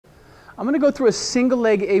I'm going to go through a single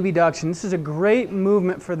leg abduction. This is a great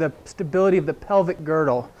movement for the stability of the pelvic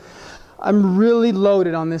girdle. I'm really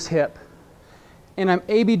loaded on this hip, and I'm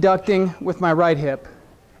abducting with my right hip.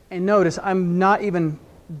 And notice I'm not even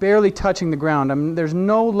barely touching the ground. There's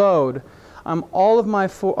no load. All of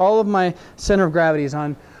my center of gravity is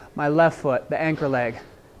on my left foot, the anchor leg.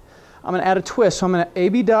 I'm going to add a twist, so I'm going to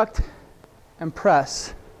abduct and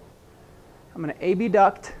press. I'm going to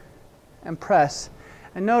abduct and press.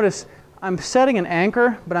 And notice I'm setting an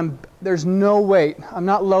anchor, but there's no weight. I'm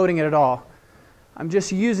not loading it at all. I'm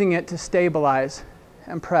just using it to stabilize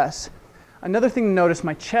and press. Another thing to notice,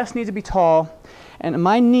 my chest needs to be tall, and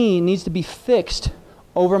my knee needs to be fixed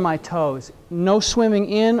over my toes. No swimming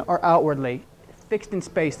in or outwardly. Fixed in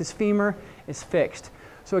space. This femur is fixed.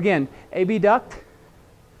 So again, abduct,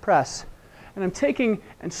 press. And I'm taking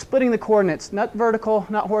and splitting the coordinates, not vertical,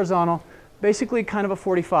 not horizontal, basically kind of a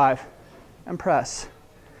 45, and press.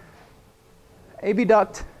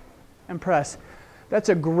 Abduct and press. That's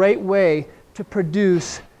a great way to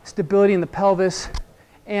produce stability in the pelvis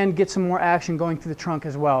and get some more action going through the trunk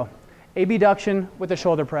as well. Abduction with a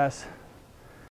shoulder press.